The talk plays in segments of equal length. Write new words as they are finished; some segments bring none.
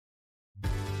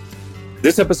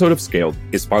This episode of Scaled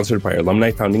is sponsored by our alumni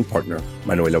founding partner,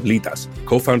 Manuel Oblitas,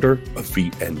 co-founder of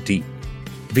VND.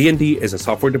 VND is a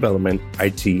software development,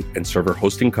 IT, and server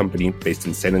hosting company based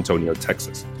in San Antonio,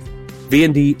 Texas.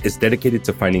 VND is dedicated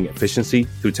to finding efficiency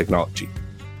through technology.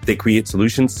 They create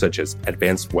solutions such as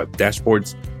advanced web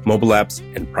dashboards, mobile apps,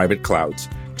 and private clouds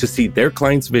to see their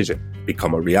clients' vision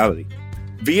become a reality.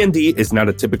 VND is not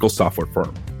a typical software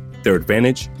firm. Their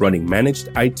advantage, running managed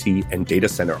IT and data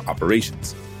center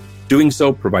operations. Doing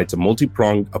so provides a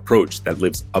multi-pronged approach that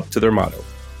lives up to their motto.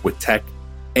 With tech,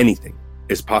 anything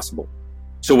is possible.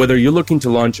 So whether you're looking to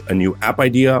launch a new app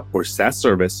idea or SaaS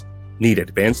service, need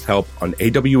advanced help on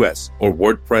AWS or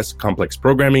WordPress complex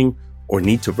programming, or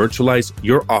need to virtualize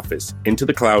your office into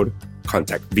the cloud,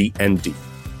 contact VND.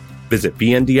 Visit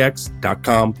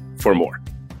vndx.com for more.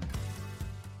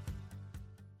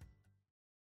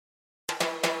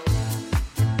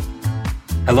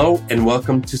 Hello and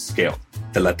welcome to Scaled,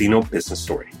 the Latino business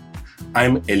story.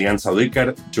 I'm Elian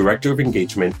Saldicar, Director of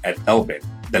Engagement at LBIN,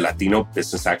 the Latino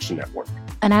Business Action Network.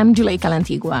 And I'm Juleyka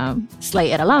Lantigua,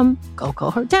 Slay Ed alum,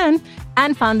 co-cohort 10,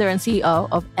 and founder and CEO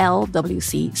of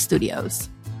LWC Studios.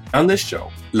 On this show,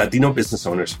 Latino business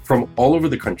owners from all over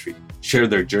the country share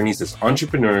their journeys as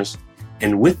entrepreneurs,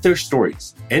 and with their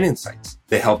stories and insights,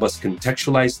 they help us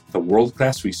contextualize the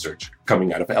world-class research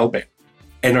coming out of LBIN.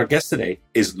 And our guest today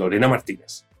is Lorena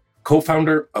Martinez,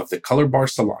 co-founder of the Color Bar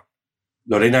Salon.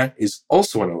 Lorena is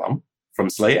also an alum from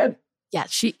Slay Ed. Yeah,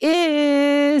 she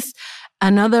is.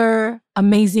 Another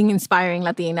amazing, inspiring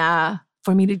Latina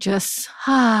for me to just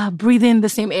breathe in the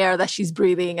same air that she's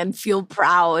breathing and feel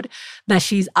proud that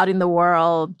she's out in the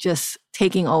world just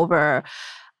taking over.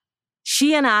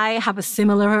 She and I have a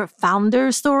similar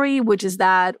founder story, which is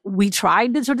that we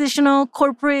tried the traditional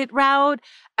corporate route,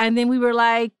 and then we were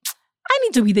like, I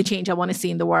need to be the change I want to see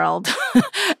in the world.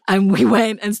 And we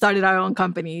went and started our own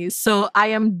companies. So I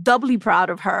am doubly proud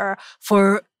of her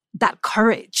for that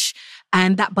courage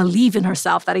and that belief in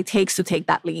herself that it takes to take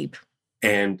that leap.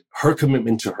 And her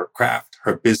commitment to her craft,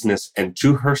 her business, and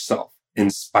to herself, in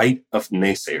spite of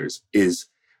naysayers, is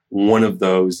one of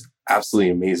those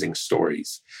absolutely amazing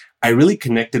stories. I really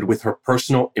connected with her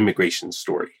personal immigration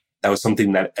story. That was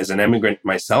something that, as an immigrant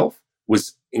myself,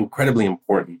 was incredibly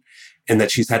important. And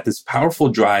that she's had this powerful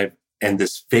drive and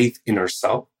this faith in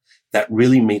herself that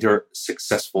really made her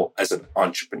successful as an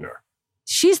entrepreneur.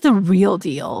 She's the real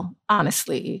deal,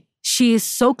 honestly. She is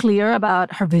so clear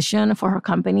about her vision for her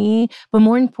company, but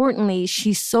more importantly,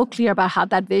 she's so clear about how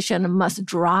that vision must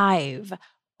drive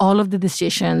all of the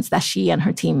decisions that she and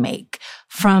her team make,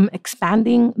 from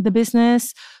expanding the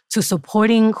business to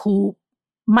supporting who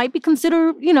might be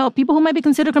considered, people who might be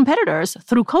considered competitors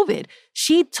through COVID.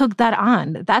 She took that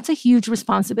on. That's a huge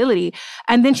responsibility.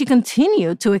 And then she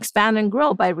continued to expand and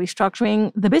grow by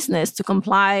restructuring the business to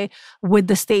comply with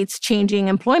the state's changing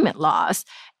employment laws.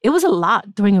 It was a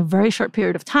lot during a very short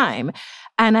period of time.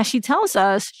 And as she tells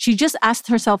us, she just asked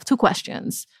herself two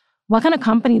questions. What kind of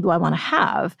company do I want to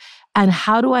have? And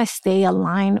how do I stay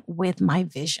aligned with my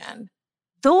vision?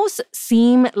 Those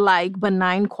seem like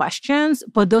benign questions,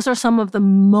 but those are some of the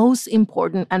most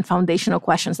important and foundational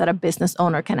questions that a business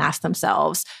owner can ask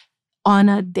themselves on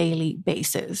a daily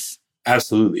basis.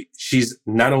 Absolutely. She's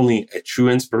not only a true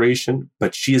inspiration,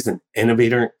 but she is an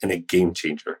innovator and a game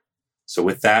changer. So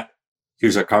with that,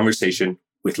 here's our conversation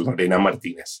with Lorena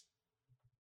Martinez.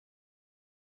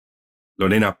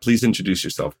 Lorena, please introduce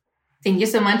yourself. Thank you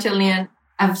so much, Elian.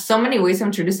 I have so many ways of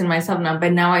introducing myself now,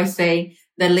 but now I say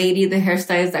the lady, the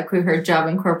hairstylist that quit her job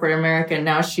in corporate America.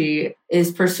 Now she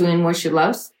is pursuing what she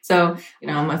loves. So,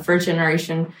 I'm a first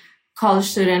generation college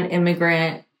student,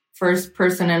 immigrant, first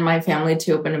person in my family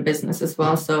to open a business as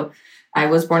well. So I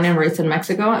was born and raised in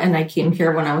Mexico, and I came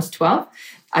here when I was 12.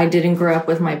 I didn't grow up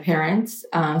with my parents.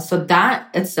 So that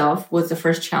itself was the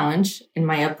first challenge in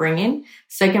my upbringing.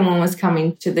 Second one was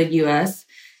coming to the U.S.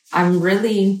 I'm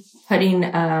really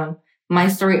putting my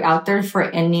story out there for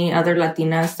any other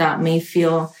Latinas that may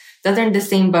feel that they're in the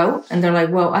same boat and they're like,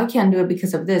 well, I can't do it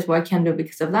because of this. Well, I can't do it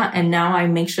because of that. And now I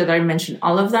make sure that I mention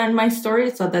all of that in my story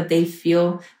so that they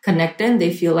feel connected.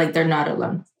 They feel like they're not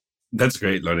alone. That's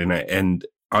great, Lorena. And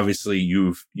obviously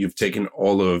you've taken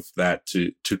all of that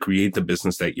to create the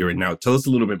business that you're in now. Tell us a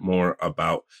little bit more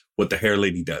about what the Hair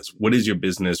Lady does. What is your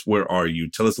business? Where are you?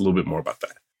 Tell us a little bit more about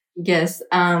that. Yes.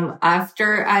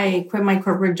 After I quit my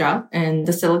corporate job in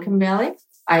the Silicon Valley,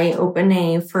 I opened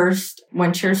a first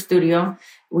one-chair studio.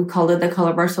 We called it the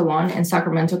Color Bar Salon in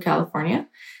Sacramento, California.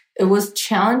 It was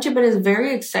challenging, but it's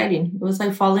very exciting. It was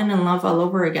like falling in love all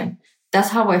over again. That's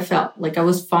how I felt. Like I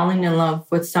was falling in love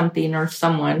with something or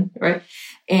someone, right?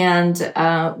 And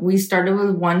we started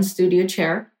with one studio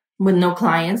chair with no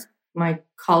clients. my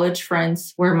college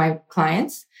friends were my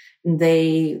clients.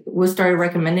 They would start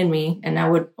recommending me. And I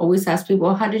would always ask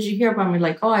people, how did you hear about me?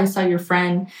 Like, oh, I saw your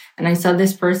friend and I saw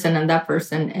this person and that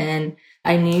person. And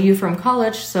I knew you from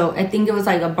college. So I think it was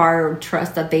like a bar of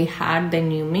trust that they had. They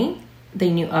knew me.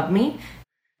 They knew of me.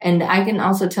 And I can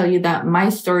also tell you that my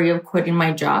story of quitting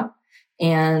my job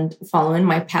and following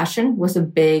my passion was a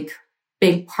big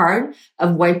part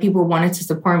of why people wanted to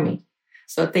support me.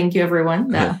 So thank you, everyone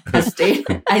that has stayed.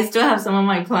 I still have some of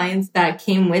my clients that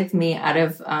came with me out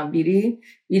of beauty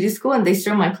school, and they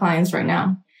still my clients right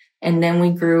now. And then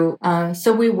we grew.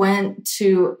 So we went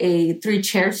to a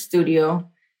 3-chair studio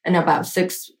in about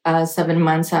 6-7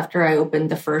 months after I opened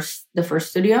the first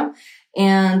studio.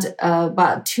 And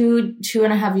about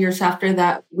 2.5 years after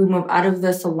that, we moved out of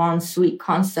the salon suite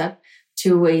concept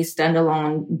to a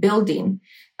standalone building.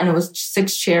 And it was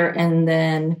 6-chair. And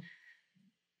then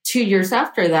 2 years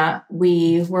after that,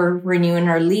 we were renewing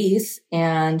our lease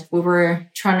and we were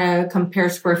trying to compare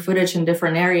square footage in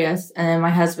different areas. And my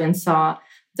husband saw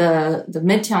the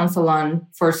Midtown salon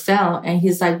for sale. And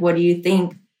he's like, what do you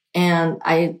think? And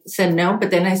I said no,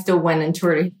 but then I still went and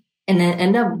toured it. And it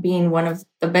ended up being one of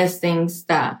the best things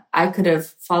that I could have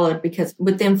followed, because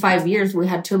within 5 years, we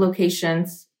had 2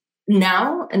 locations.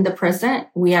 Now, in the present,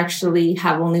 we actually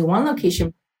have only 1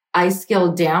 location. I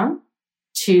scaled down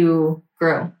to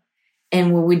grow.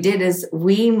 And what we did is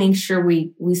we make sure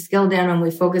we scale down and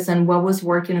we focus on what was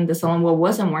working in the salon, what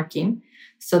wasn't working,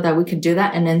 so that we could do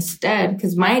that. And instead,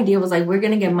 because my idea was like, we're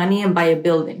going to get money and buy a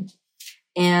building.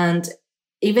 And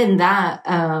even that,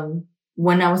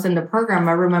 when I was in the program,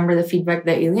 I remember the feedback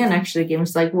that Elian actually gave.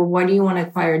 It's like, well, why do you want to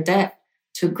acquire debt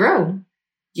to grow?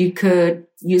 You could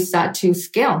use that to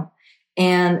scale.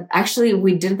 And actually,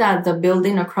 we did that. The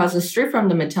building across the street from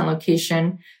the Midtown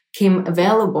location came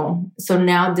available. So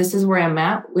now this is where I'm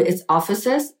at. It's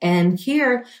offices. And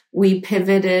here we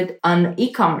pivoted on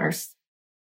e-commerce.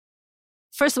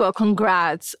 First of all,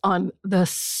 congrats on the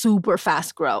super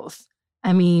fast growth.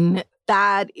 I mean,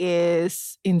 that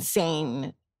is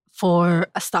insane for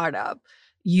a startup.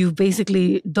 You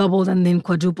basically doubled and then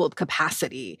quadrupled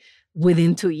capacity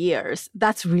within 2 years.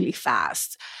 That's really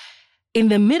fast. In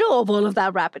the middle of all of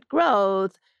that rapid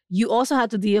growth, you also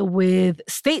had to deal with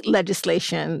state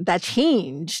legislation that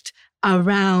changed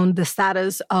around the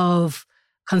status of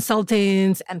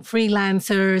consultants and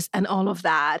freelancers and all of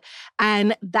that.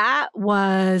 And that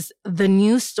was the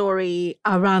news story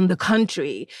around the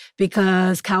country,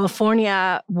 because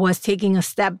California was taking a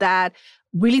step that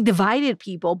really divided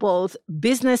people, both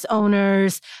business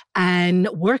owners and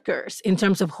workers, in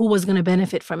terms of who was going to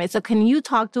benefit from it. So can you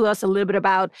talk to us a little bit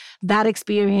about that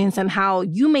experience and how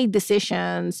you made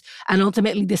decisions and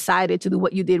ultimately decided to do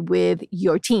what you did with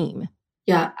your team?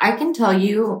 Yeah, I can tell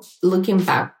you, looking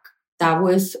back, that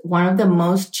was one of the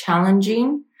most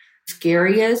challenging,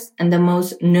 scariest, and the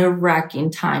most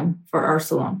nerve-wracking time for our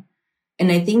salon. And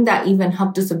I think that even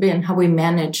helped us a bit in how we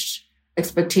managed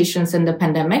expectations in the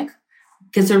pandemic,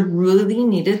 because it really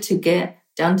needed to get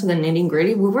down to the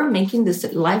nitty-gritty. We were making this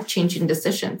life-changing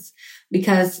decisions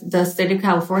because the state of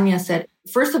California said,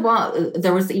 first of all,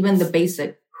 there was even the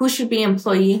basic, who should be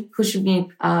employee, who should be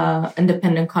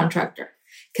independent contractor.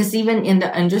 Because even in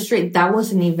the industry, that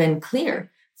wasn't even clear.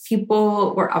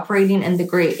 People were operating in the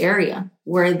gray area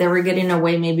where they were getting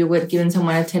away maybe with giving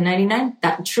someone a 1099.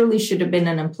 That truly should have been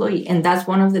an employee. And that's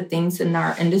one of the things in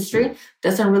our industry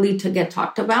doesn't really get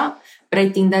talked about. But I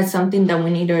think that's something that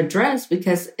we need to address,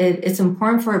 because it's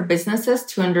important for our businesses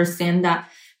to understand that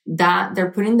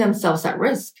they're putting themselves at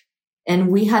risk. And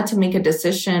we had to make a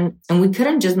decision, and we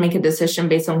couldn't just make a decision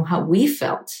based on how we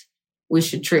felt we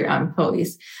should treat our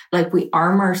employees. Like, we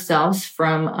arm ourselves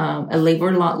from a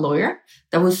labor law lawyer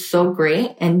that was so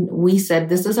great. And we said,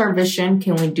 this is our vision.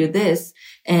 Can we do this?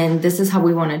 And this is how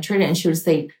we want to treat it. And she would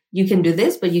say, you can do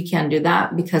this, but you can't do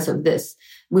that because of this.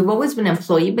 We've always been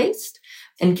employee-based.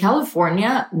 In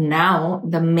California, now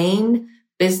the main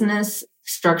business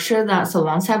structure that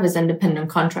salons have is independent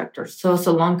contractors. So a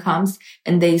salon comes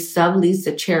and they sublease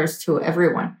the chairs to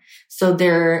everyone. So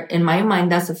in my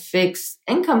mind, that's a fixed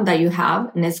income that you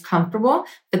have and it's comfortable,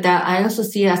 but that I also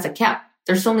see it as a cap.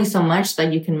 There's only so much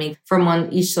that you can make from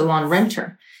each salon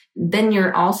renter. Then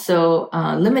you're also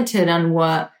limited on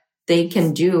what they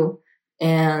can do.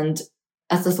 And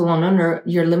as a salon owner,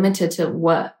 you're limited to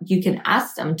what you can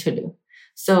ask them to do.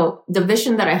 So the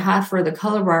vision that I had for the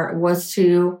Color Bar was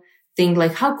to think,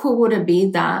 like, how cool would it be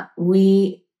that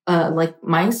we, like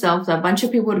myself, a bunch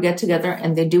of people would get together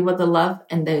and they do what they love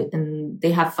and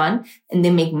they have fun and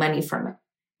they make money from it.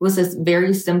 It was this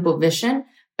very simple vision,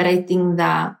 but I think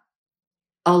that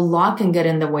a lot can get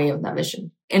in the way of that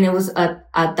vision. And it was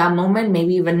at that moment,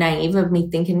 maybe even naive of me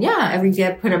thinking, yeah, every day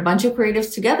I put a bunch of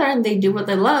creatives together and they do what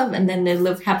they love and then they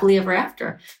live happily ever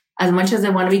after. As much as they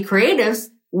want to be creatives,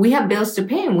 we have bills to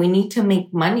pay and we need to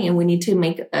make money and we need to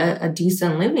make a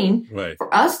decent living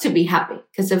for us to be happy.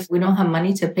 Because if we don't have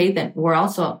money to pay, then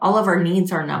all of our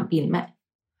needs are not being met.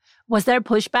 Was there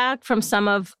pushback from some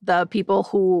of the people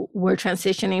who were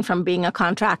transitioning from being a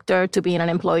contractor to being an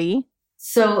employee?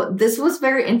 So this was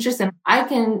very interesting. I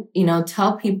can,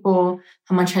 tell people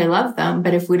how much I love them,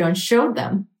 but if we don't show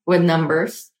them with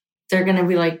numbers, they're going to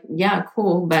be like, yeah,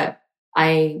 cool, but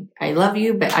I love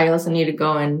you, but I also need to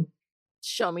go and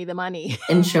show me the money.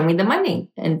 And show me the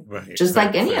money. And just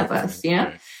like any of us,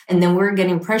 And then we're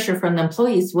getting pressure from the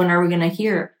employees. When are we going to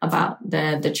hear about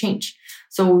the change?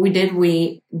 So what we did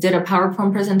a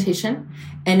PowerPoint presentation.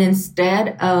 And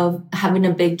instead of having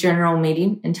a big general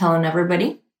meeting and telling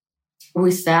everybody,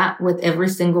 we sat with every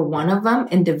single one of them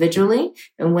individually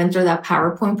and went through that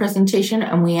PowerPoint presentation.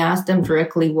 And we asked them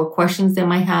directly what questions they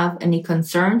might have, any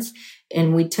concerns.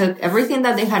 And we took everything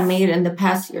that they had made in the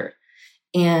past year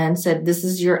and said, this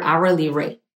is your hourly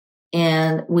rate.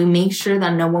 And we make sure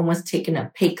that no one was taking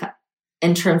a pay cut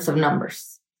in terms of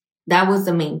numbers. That was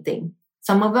the main thing.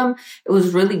 Some of them, it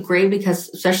was really great because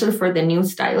especially for the new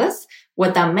stylists,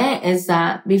 what that meant is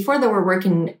that before they were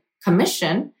working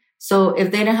commission, so if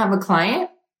they didn't have a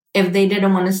client, if they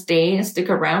didn't want to stay and stick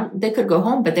around, they could go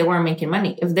home, but they weren't making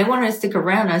money. If they wanted to stick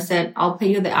around, I said, I'll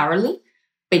pay you the hourly,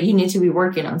 but you need to be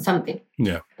working on something.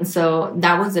 Yeah. And so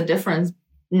that was the difference.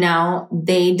 Now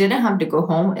they didn't have to go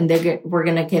home and were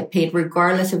going to get paid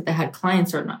regardless if they had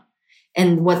clients or not.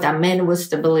 And what that meant was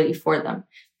stability for them.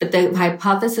 But the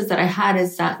hypothesis that I had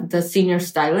is that the senior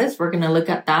stylists were going to look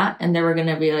at that and they were going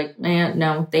to be like,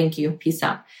 no, thank you. Peace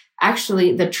out.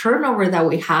 Actually, the turnover that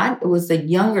we had, it was the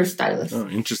younger stylists. Oh,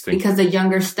 interesting. Because the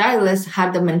younger stylists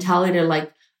had the mentality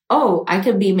like, oh, I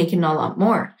could be making a lot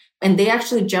more. And they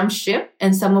actually jumped ship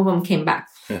and some of them came back.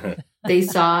 They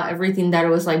saw everything that it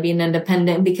was like being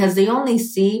independent because they only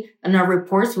see in our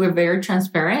reports, we're very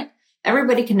transparent.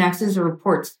 Everybody can access the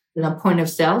reports in the point of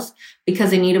sales because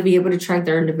they need to be able to track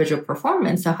their individual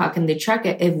performance. So how can they track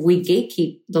it if we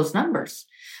gatekeep those numbers?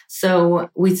 So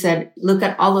we said, look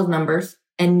at all those numbers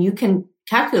and you can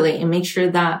calculate and make sure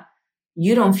that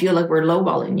you don't feel like we're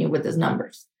lowballing you with these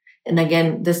numbers. And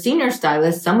again, the senior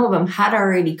stylists, some of them had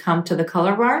already come to the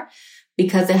color bar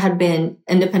because they had been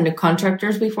independent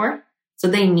contractors before. So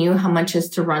they knew how much is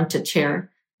to run to chair.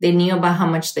 They knew about how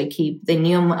much they keep. They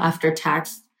knew after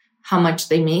tax how much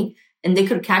they make. And they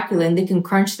could calculate and they can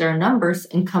crunch their numbers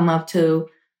and come up to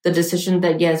the decision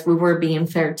that, yes, we were being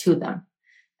fair to them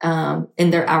in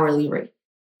their hourly rate.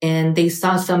 And they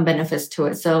saw some benefits to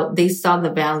it. So they saw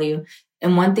the value.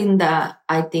 And one thing that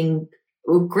I think,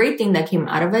 a great thing that came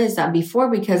out of it is that before,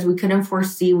 because we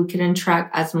couldn't track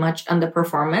as much on the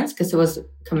performance because it was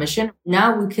commission.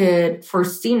 Now we could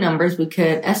foresee numbers. We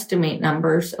could estimate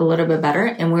numbers a little bit better.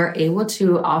 And we're able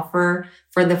to offer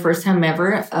for the first time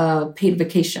ever a paid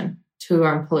vacation to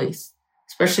our employees,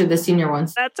 especially the senior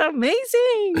ones. That's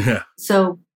amazing.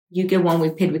 So you get 1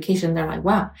 week paid vacation. They're like,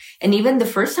 wow. And even the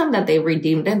first time that they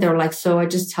redeemed it, they're like, so I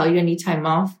just tell you any time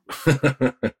off.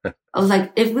 I was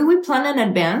like, if we would plan in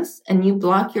advance and you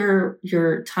block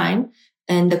your time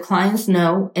and the clients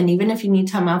know, and even if you need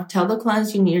time off, tell the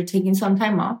clients you're taking some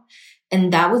time off.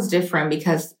 And that was different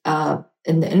because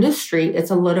in the industry,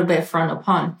 it's a little bit frowned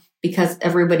upon because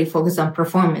everybody focuses on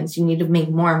performance. You need to make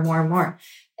more and more and more.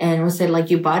 And we said,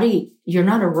 like, your body, you're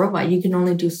not a robot. You can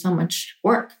only do so much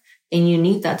work. And you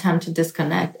need that time to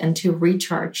disconnect and to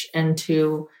recharge and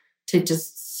to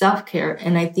just self-care.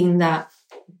 And I think that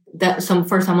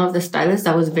for some of the stylists,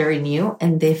 that was very new.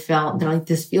 And they're like,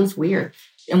 this feels weird.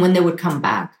 And when they would come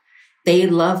back, they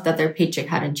loved that their paycheck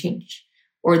hadn't changed.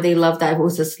 Or they loved that it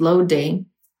was a slow day.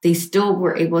 They still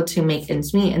were able to make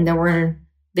ends meet. And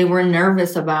they were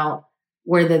nervous about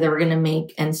whether they were going to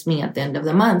make ends meet at the end of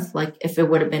the month, like if it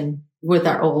would have been with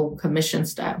our old commission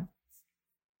style.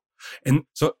 And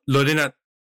so, Lorena,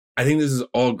 I think this is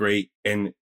all great.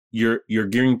 And you're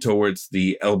gearing towards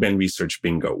the LBAN Research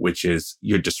Bingo, which is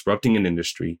you're disrupting an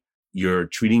industry. You're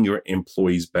treating your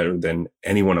employees better than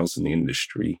anyone else in the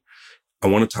industry. I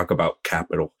want to talk about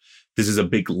capital. This is a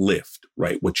big lift,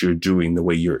 right? What you're doing, the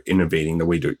way you're innovating, the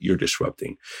way you're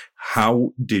disrupting.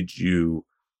 How did you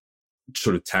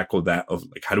sort of tackle that of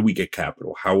like, how do we get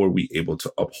capital? How are we able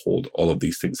to uphold all of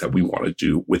these things that we want to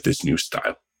do with this new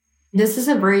style? This is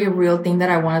a very real thing that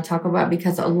I want to talk about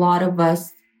because a lot of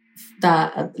us,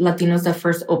 the Latinos that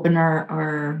first open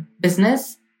our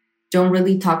business, don't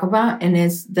really talk about. And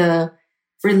it's the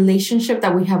relationship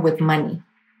that we have with money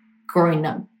growing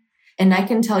up. And I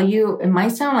can tell you, it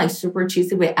might sound like super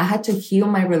cheesy, but I had to heal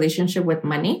my relationship with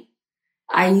money.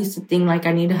 I used to think like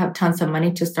I need to have tons of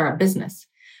money to start a business,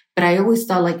 but I always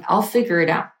thought like, I'll figure it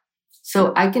out.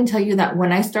 So I can tell you that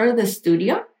when I started the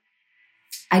studio,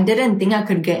 I didn't think I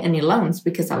could get any loans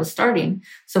because I was starting.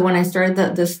 So when I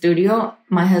started the studio,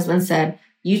 my husband said,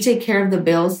 you take care of the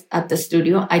bills at the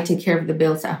studio. I take care of the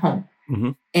bills at home.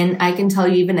 Mm-hmm. And I can tell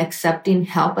you, even accepting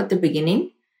help at the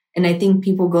beginning. And I think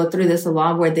people go through this a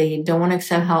lot where they don't want to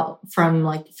accept help from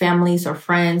like families or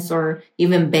friends or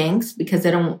even banks because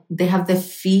they have the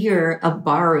fear of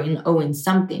borrowing, owing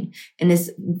something. And it's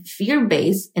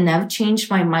fear-based. And I've changed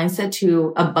my mindset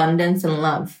to abundance and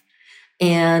love.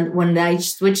 And when I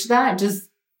switched that,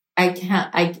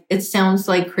 it sounds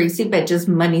like crazy, but just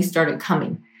money started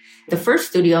coming. The first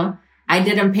studio, I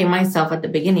didn't pay myself at the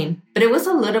beginning, but it was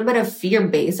a little bit of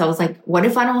fear-based. I was like,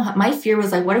 my fear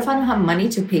was like, what if I don't have money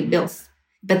to pay bills?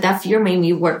 But that fear made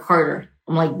me work harder.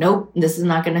 I'm like, nope, this is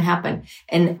not going to happen.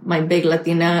 And my big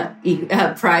Latina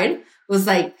pride was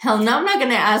like, hell no, I'm not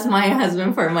going to ask my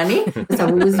husband for money. Because I've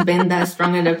always been that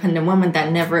strong, independent woman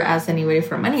that never asked anybody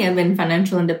for money. I've been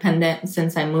financial independent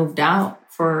since I moved out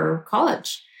for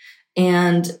college.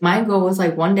 And my goal was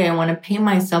like, one day I want to pay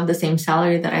myself the same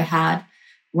salary that I had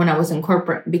when I was in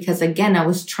corporate, because again, I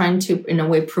was trying to, in a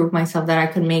way, prove myself that I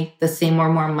could make the same or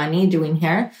more money doing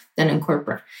hair than in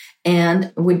corporate.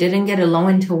 And we didn't get a loan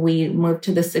until we moved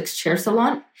to the 6-chair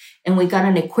salon, and we got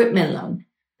an equipment loan.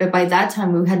 But by that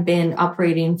time, we had been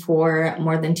operating for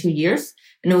more than 2 years,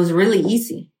 and it was really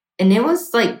easy. And it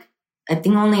was like, I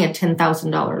think only a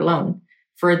 $10,000 loan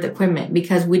for the equipment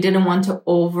because we didn't want to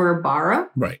over borrow.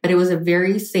 Right. But it was a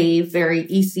very safe, very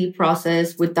easy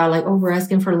process without like, we're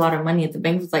asking for a lot of money. At the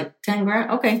bank was like 10 grand.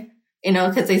 Okay.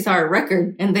 Because they saw our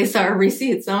record and they saw our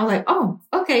receipts. So I was like, oh,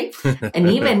 okay.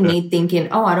 And even me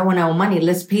thinking, I don't want to owe money.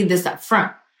 Let's pay this up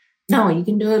front. No, you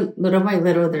can do it little by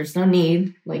little. There's no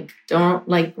need. Like, don't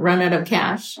like run out of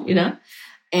cash,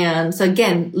 And so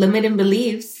again, limiting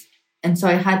beliefs. And so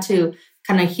I had to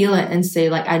kind of heal it and say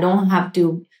like, I don't have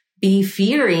to be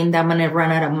fearing that I'm going to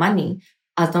run out of money.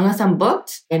 As long as I'm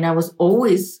booked, and I was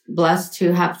always blessed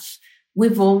to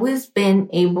we've always been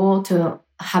able to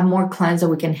have more clients that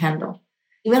we can handle.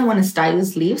 Even when a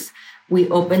stylist leaves, we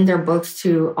open their books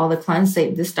to all the clients,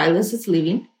 say, the stylist is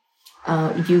leaving.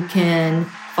 You can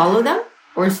follow them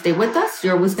or stay with us.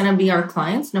 You're always going to be our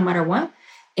clients no matter what.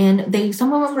 And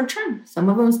some of them return. Some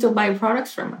of them still buy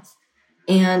products from us.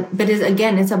 But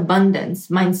it's abundance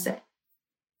mindset.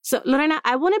 So, Lorena,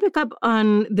 I want to pick up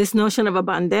on this notion of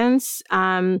abundance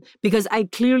because I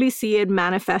clearly see it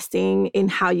manifesting in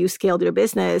how you scaled your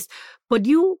business, but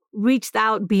you reached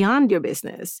out beyond your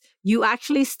business. You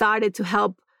actually started to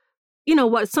help,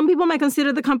 what some people might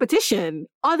consider the competition,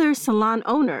 other salon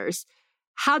owners.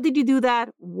 How did you do that?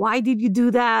 Why did you do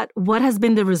that? What has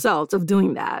been the result of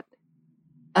doing that?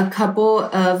 A couple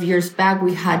of years back,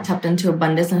 we had tapped into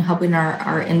abundance and helping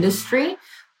our industry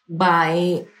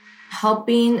by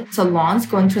helping salons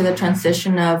going through the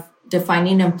transition of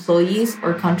defining employees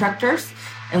or contractors.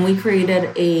 And we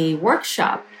created a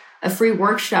free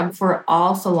workshop for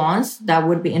all salons that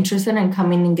would be interested in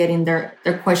coming and getting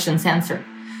their questions answered.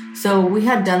 So we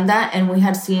had done that and we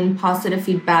had seen positive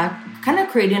feedback, kind of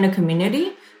creating a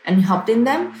community and helping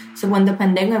them. So when the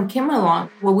pandemic came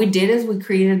along, what we did is we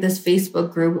created this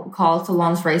Facebook group called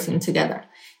Salons Rising Together.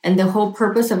 And the whole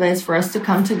purpose of it is for us to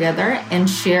come together and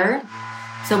share.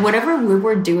 So whatever we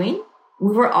were doing,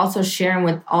 we were also sharing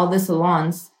with all the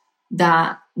salons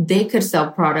that they could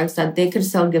sell products, that they could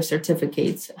sell gift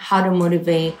certificates, how to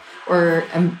motivate or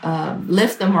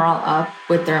lift the morale up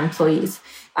with their employees.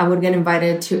 I would get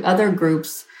invited to other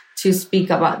groups to speak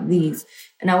about these.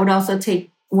 And I would also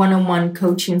take one-on-one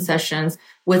coaching sessions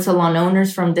with salon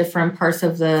owners from different parts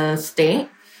of the state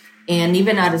and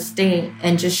even out of state,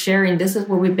 and just sharing, this is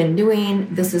what we've been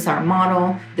doing. This is our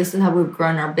model. This is how we've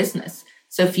grown our business.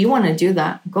 So if you want to do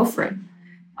that, go for it.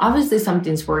 Obviously,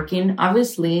 something's working.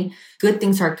 Obviously, good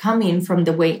things are coming from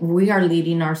the way we are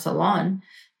leading our salon.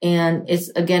 And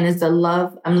it's the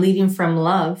love. I'm leading from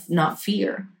love, not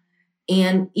fear.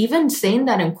 And even saying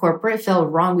that in corporate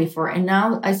felt wrong before. And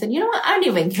now I said, you know what? I don't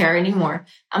even care anymore.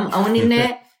 I'm owning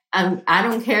it. I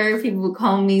don't care if people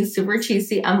call me super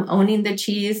cheesy. I'm owning the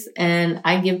cheese, and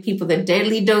I give people the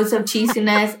daily dose of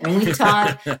cheesiness, and we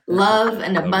talk love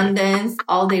and abundance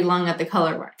all day long at the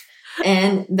color bar.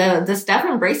 And the staff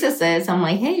embraces it. So I'm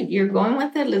like, hey, you're going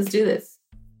with it. Let's do this.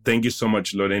 Thank you so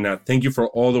much, Lorena. Thank you for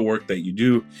all the work that you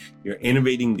do. You're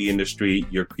innovating the industry,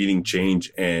 you're creating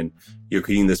change, and you're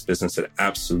creating this business that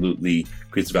absolutely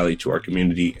creates value to our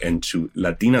community and to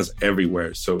Latinas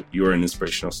everywhere. So you're an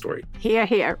inspirational story. Hear,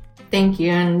 hear. Thank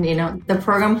you. And, the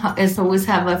program is always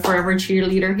have a forever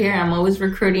cheerleader here. I'm always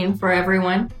recruiting for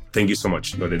everyone. Thank you so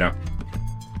much, Lorena.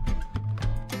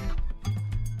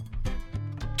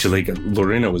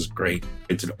 Lorena was great.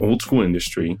 It's an old school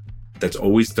industry that's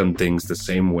always done things the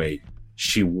same way.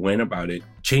 She went about it,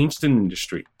 changed an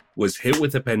industry, was hit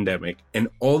with a pandemic, and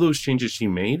all those changes she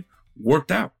made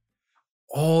worked out.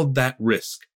 All that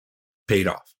risk paid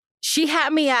off. She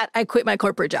had me at, I quit my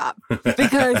corporate job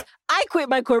because I quit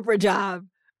my corporate job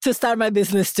to start my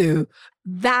business too.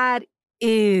 That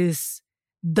is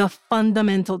the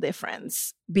fundamental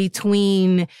difference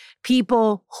between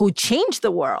people who change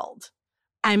the world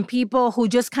and people who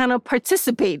just kind of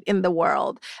participate in the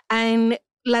world. And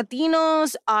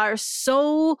Latinos are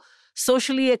so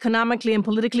socially, economically, and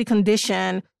politically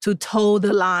conditioned to toe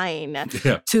the line,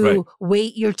 to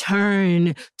wait your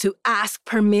turn, to ask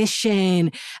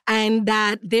permission, and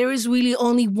that there is really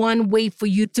only one way for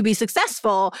you to be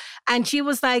successful. And she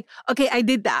was like, okay, I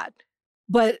did that,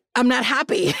 but I'm not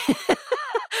happy.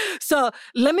 So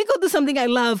let me go do something I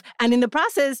love and in the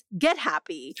process, get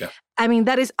happy. Yeah. I mean,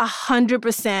 that is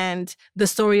 100% the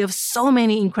story of so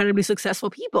many incredibly successful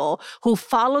people who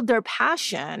followed their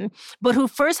passion, but who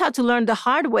first had to learn the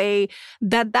hard way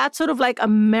that sort of like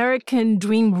American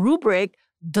dream rubric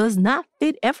does not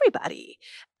fit everybody.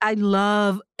 I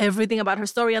love everything about her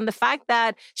story and the fact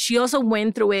that she also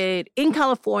went through it in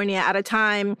California at a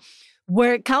time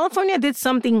where California did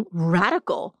something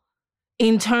radical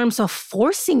in terms of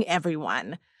forcing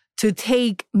everyone to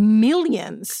take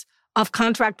millions of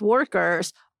contract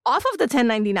workers off of the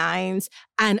 1099s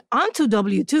and onto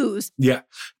W-2s. Yeah.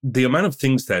 The amount of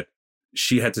things that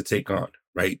she had to take on,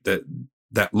 right?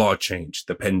 That law change,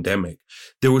 the pandemic.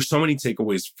 There were so many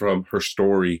takeaways from her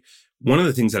story. One of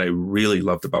the things that I really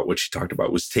loved about what she talked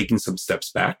about was taking some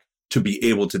steps back to be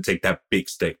able to take that big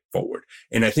step forward.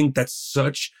 And I think that's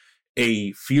such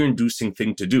a fear-inducing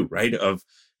thing to do, right?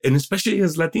 And especially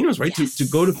as Latinos, right? Yes. To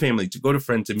go to family, to go to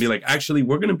friends and be like, actually,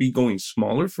 we're going to be going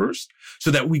smaller first so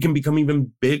that we can become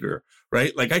even bigger,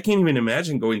 right? Like, I can't even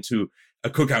imagine going to a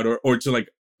cookout or to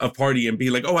like a party and be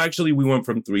like, oh, actually, we went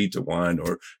from 3 to 1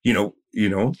 or, you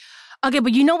know. Okay,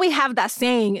 but we have that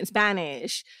saying in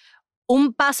Spanish,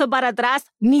 un paso para atrás,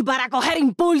 ni para coger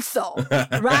impulso,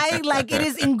 right? Like, it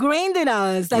is ingrained in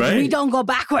us. Like, we don't go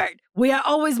backward. We are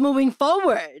always moving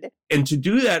forward. And to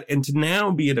do that and to now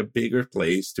be at a bigger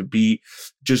place, to be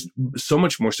just so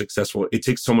much more successful, it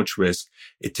takes so much risk.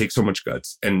 It takes so much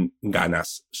guts. And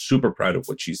Ganas, super proud of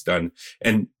what she's done.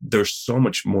 And there's so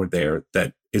much more there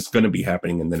that is going to be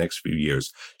happening in the next few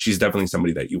years. She's definitely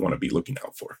somebody that you want to be looking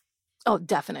out for. Oh,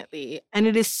 definitely. And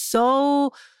it is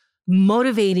so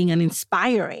motivating and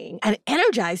inspiring and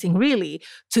energizing, really,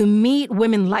 to meet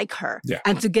women like her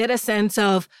and to get a sense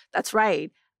of, that's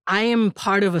right, I am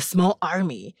part of a small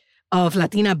army of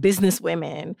Latina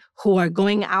businesswomen who are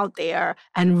going out there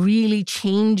and really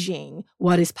changing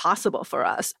what is possible for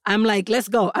us. I'm like, let's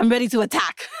go. I'm ready to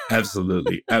attack.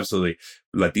 Absolutely. Absolutely.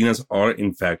 Latinas are,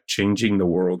 in fact, changing the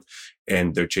world,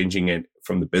 and they're changing it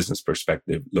from the business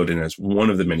perspective. Lorena is one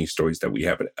of the many stories that we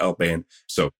have at LBAN.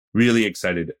 So really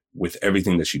excited with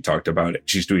everything that she talked about.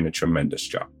 She's doing a tremendous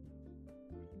job.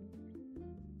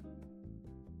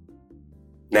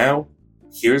 Now,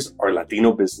 here's our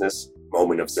Latino business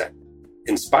moment of Zen,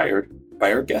 inspired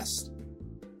by our guest.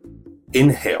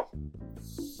 Inhale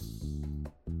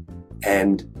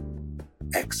and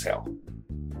exhale.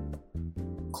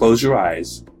 Close your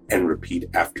eyes and repeat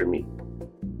after me.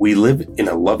 We live in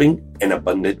a loving and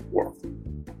abundant world.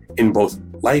 In both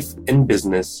life and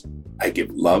business, I give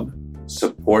love,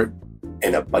 support,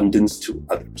 and abundance to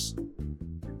others.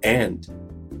 And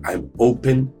I'm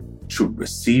open to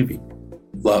receiving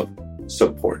love,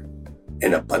 support,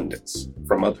 and abundance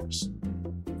from others.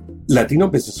 Latino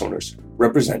business owners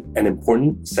represent an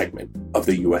important segment of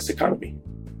the U.S. economy.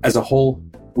 As a whole,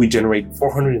 we generate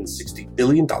 $460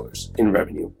 billion in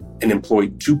revenue and employ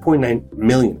 2.9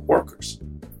 million workers.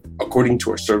 According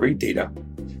to our survey data,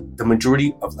 the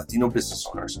majority of Latino business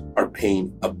owners are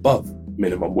paying above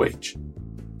minimum wage.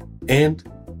 And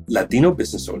Latino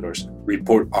business owners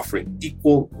report offering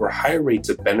equal or higher rates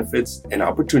of benefits and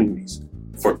opportunities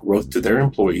for growth to their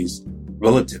employees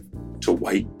relative to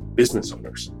white business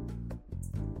owners.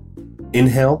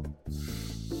 Inhale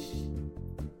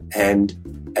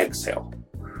and exhale.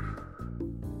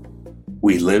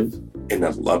 We live in a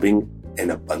loving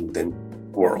and abundant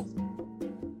world.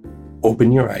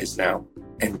 Open your eyes now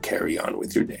and carry on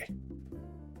with your day.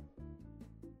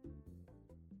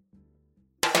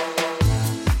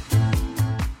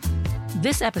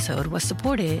 This episode was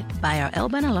supported by our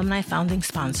LBAN alumni founding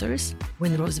sponsors,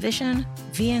 Windrose Vision,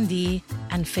 VND,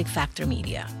 and Fig Factor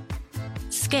Media.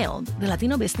 Scaled, the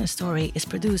Latino business story, is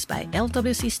produced by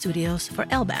LWC Studios for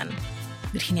LBAN.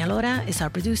 Virginia Lora is our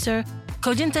producer.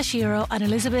 Kojin Tashiro and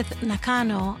Elizabeth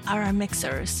Nakano are our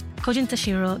mixers. Kojin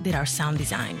Tashiro did our sound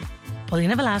design.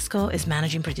 Paulina Velasco is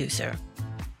managing producer.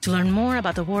 To learn more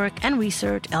about the work and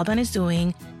research LBAN is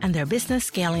doing and their business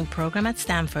scaling program at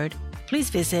Stanford, please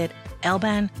visit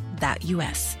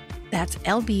lban.us. That's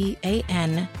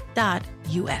lban.us.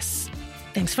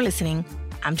 Thanks for listening.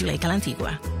 I'm Juleyka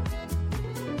Lantigua.